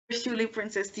truly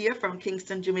Princess Tia from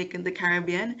Kingston, Jamaica, in the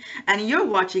Caribbean, and you're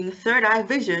watching Third Eye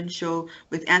Vision Show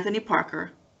with Anthony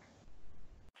Parker.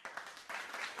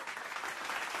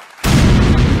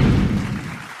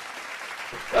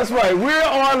 That's right. We're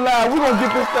on live. We're going to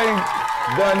get this thing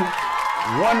done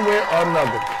one way or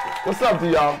another. What's up to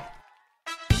y'all?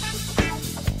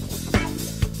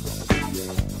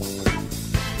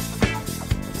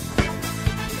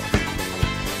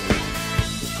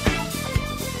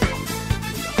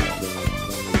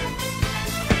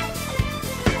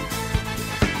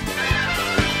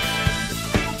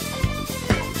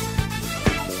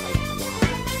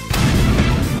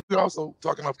 We're also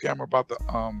talking off camera about the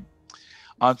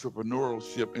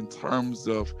entrepreneurship in terms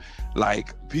of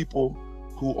like people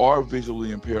who are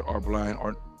visually impaired or blind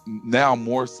are now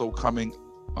more so coming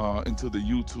into the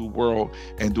YouTube world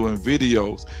and doing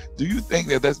videos. Do you think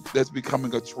that that's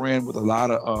becoming a trend with a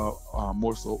lot of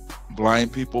more so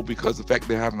blind people because of the fact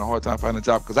they're having a hard time finding a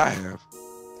job? Because I have.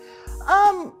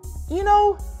 You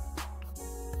know,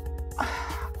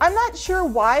 I'm not sure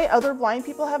why other blind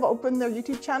people have opened their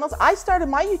YouTube channels. I started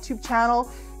my YouTube channel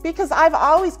because I've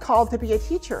always called to be a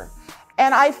teacher.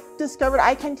 And I've discovered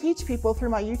I can teach people through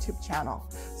my YouTube channel.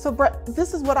 So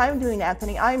this is what I'm doing,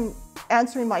 Anthony. I'm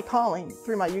answering my calling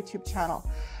through my YouTube channel.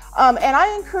 And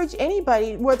I encourage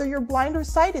anybody, whether you're blind or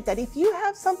sighted, that if you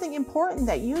have something important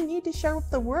that you need to share with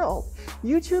the world,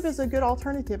 YouTube is a good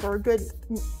alternative or a good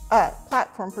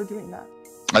platform for doing that.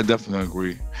 I definitely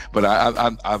agree. But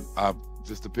I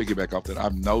just to piggyback off that,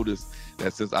 I've noticed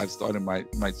that since I've started my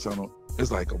channel, it's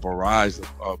like a barrage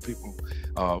of people,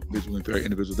 visually impaired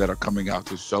individuals that are coming out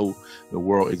to show the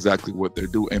world exactly what they're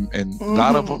doing. And a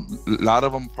lot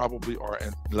of them probably are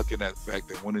looking at the fact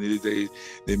that one of these days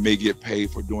they may get paid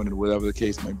for doing it, whatever the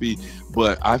case may be.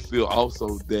 But I feel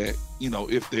also that, you know,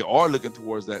 if they are looking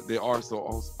towards that, they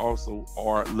also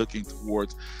are looking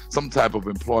towards some type of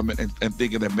employment and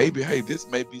thinking that maybe, hey, this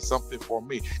may be something for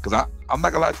me. Because I'm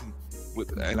not gonna lie to you.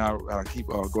 And I keep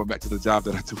going back to the job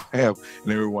that I do have,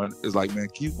 and everyone is like, man,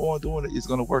 keep on doing it, it's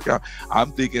going to work out.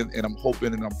 I'm thinking and I'm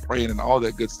hoping and I'm praying and all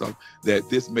that good stuff that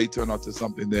this may turn out to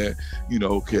something that, you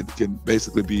know, can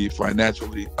basically be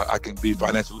financially, I can be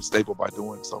financially stable by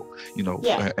doing so, you know,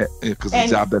 because the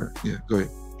job that, go ahead.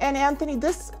 And Anthony,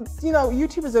 this, you know,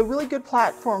 YouTube is a really good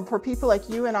platform for people like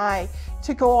you and I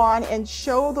to go on and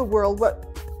show the world what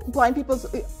blind people's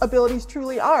abilities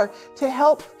truly are, to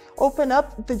help open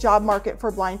up the job market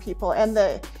for blind people and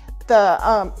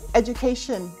the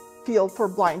education field for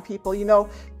blind people, you know,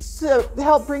 to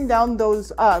help bring down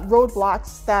those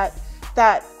roadblocks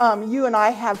that you and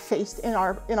I have faced in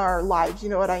our lives. You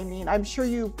know what I mean? I'm sure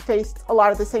you faced a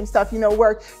lot of the same stuff, you know,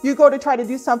 where you go to try to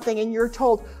do something and you're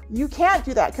told you can't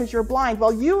do that because you're blind.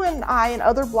 Well, you and I and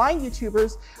other blind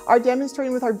YouTubers are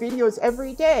demonstrating with our videos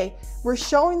every day. We're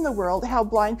showing the world how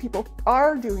blind people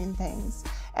are doing things.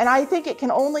 And I think it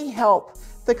can only help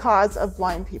the cause of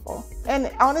blind people. And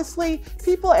honestly,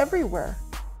 people everywhere.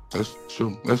 That's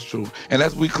true. That's true. And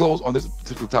as we close on this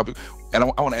particular topic, and I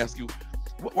want to ask you,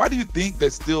 why do you think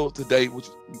that still today, which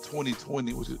is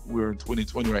 2020, we're in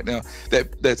 2020 right now,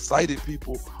 that sighted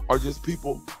people are just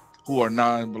people who are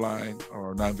non-blind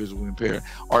or non-visually impaired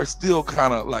are still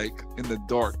kind of like in the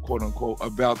dark, quote unquote,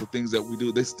 about the things that we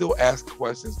do? They still ask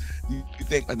questions. Do you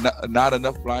think not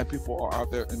enough blind people are out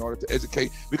there in order to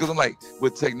educate? Because I'm like,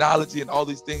 with technology and all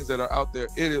these things that are out there,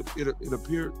 it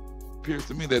appears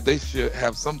to me that they should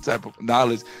have some type of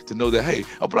knowledge to know that, hey,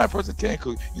 a blind person can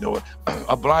cook. You know what?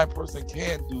 A blind person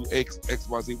can do X,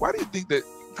 Y, Z. Why do you think that?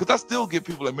 Because I still get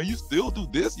people like, man, you still do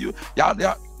this? Y'all, you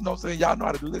know what I'm saying? Y'all know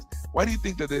how to do this. Why do you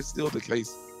think that that's still the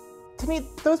case? To me,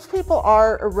 those people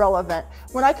are irrelevant.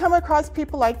 When I come across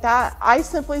people like that, I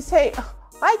simply say,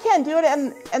 I can't do it,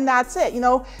 and that's it, you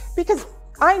know, because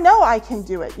I know I can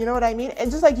do it, you know what I mean?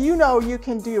 And just like you know you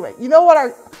can do it. You know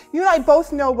what you and I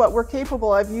both know what we're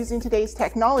capable of using today's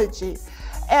technology.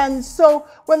 And so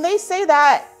when they say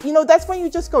that, you know, that's when you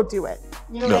just go do it.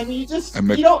 You know what I mean? You just and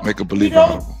make a believer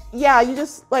out of them. Yeah, you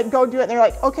just like go do it. And they're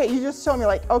like, okay, you just show me,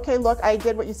 like, okay, look, I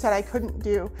did what you said I couldn't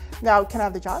do. Now can I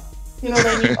have the job? You know what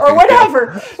I mean? Or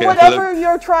whatever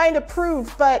you're trying to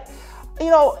prove. But you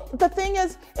know, the thing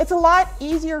is, it's a lot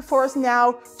easier for us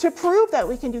now to prove that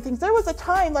we can do things. There was a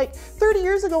time like 30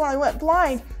 years ago when I went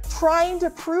blind, trying to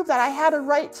prove that I had a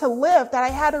right to live, that I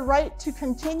had a right to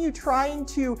continue trying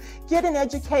to get an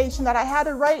education, that I had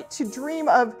a right to dream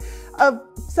of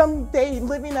someday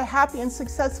living a happy and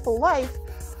successful life.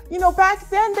 You know, back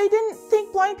then they didn't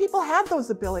think blind people had those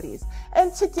abilities.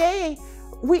 And today,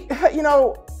 you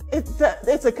know,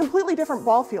 it's a completely different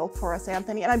ball field for us,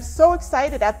 Anthony, and I'm so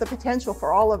excited at the potential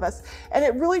for all of us. And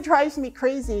it really drives me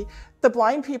crazy the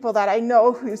blind people that I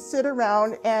know who sit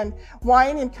around and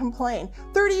whine and complain.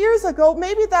 30 years ago,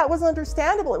 maybe that was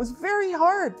understandable. It was very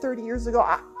hard 30 years ago.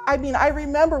 I mean, I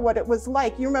remember what it was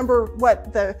like. You remember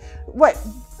what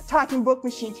talking book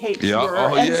machine tapes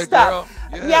were and stuff.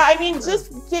 Yes. Yeah, I mean,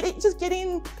 just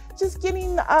getting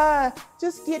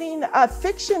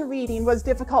fiction reading was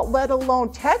difficult, let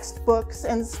alone textbooks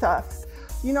and stuff.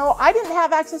 You know, I didn't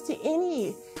have access to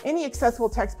any accessible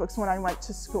textbooks when I went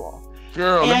to school.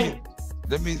 Girl, I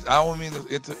don't mean to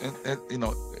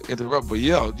interrupt, but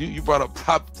yeah, you brought up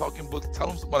talking books. Tell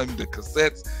them somebody the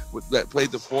cassettes that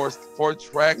played the four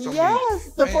tracks.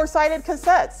 Yes, the four-sided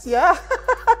cassettes. Yeah.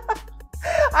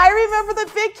 I remember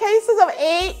the big cases of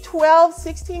 8, 12,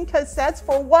 16 cassettes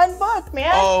for one book,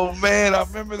 man. Oh man, I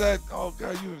remember that. Oh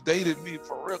God, you've dated me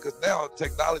for real, because now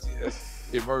technology has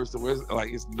emerged to where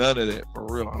it's none of that for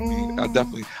real. I mean, I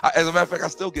definitely, as a matter of fact, I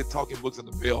still get talking books in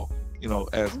the mail, you know,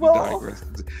 as we digress.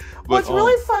 But what's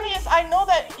really funny is I know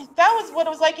that was what it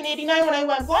was like in '89 when I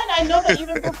went blind. I know that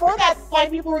even before that,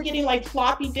 blind people were getting like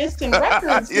floppy disks and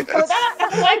records. Yes. Before that,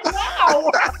 I'm like,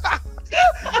 wow.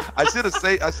 I should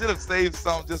have saved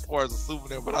some just for as a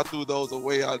souvenir, but I threw those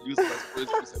away. I used them as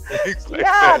frisbees and things like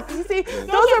that. You see,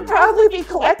 those would probably be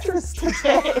collectors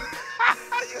today.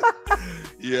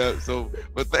 Yeah. So,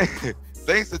 but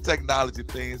thanks to technology,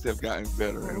 things have gotten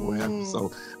better and what happened.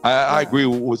 So I agree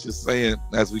with what you're saying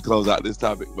as we close out this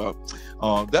topic. But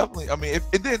definitely, I mean,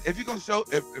 if you're gonna show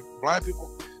if blind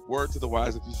people, word to the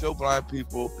wise, if you show blind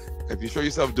people, if you show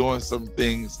yourself doing some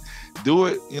things, do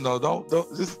it. You know, don't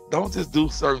just do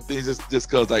certain things just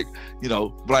cause, like, you know,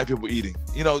 blind people eating.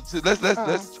 You know, so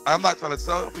let's. I'm not trying to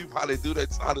tell people how to do the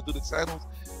channels,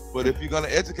 but if you're gonna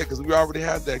educate, because we already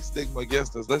have that stigma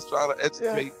against us, let's try to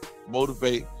educate,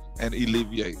 motivate, and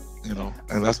alleviate. You know,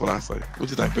 and that's what I say. What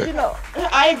you think, Becca? You know,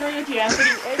 I agree with you,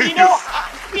 Anthony. You know,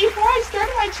 before I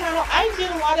started my channel, I did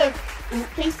a lot of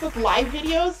Facebook Live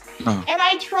videos, and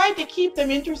I tried to keep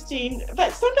them interesting,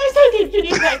 but sometimes I did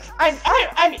videos like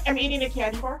I'm eating a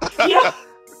candy bar, you know.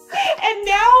 And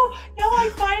now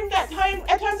I find that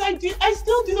at times I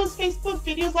still do those Facebook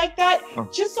videos like that,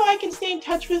 just so I can stay in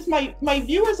touch with my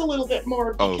viewers a little bit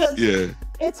more, because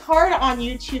it's hard on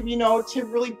YouTube, you know, to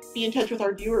really be in touch with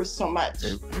our viewers so much.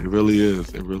 It really is.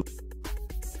 It really.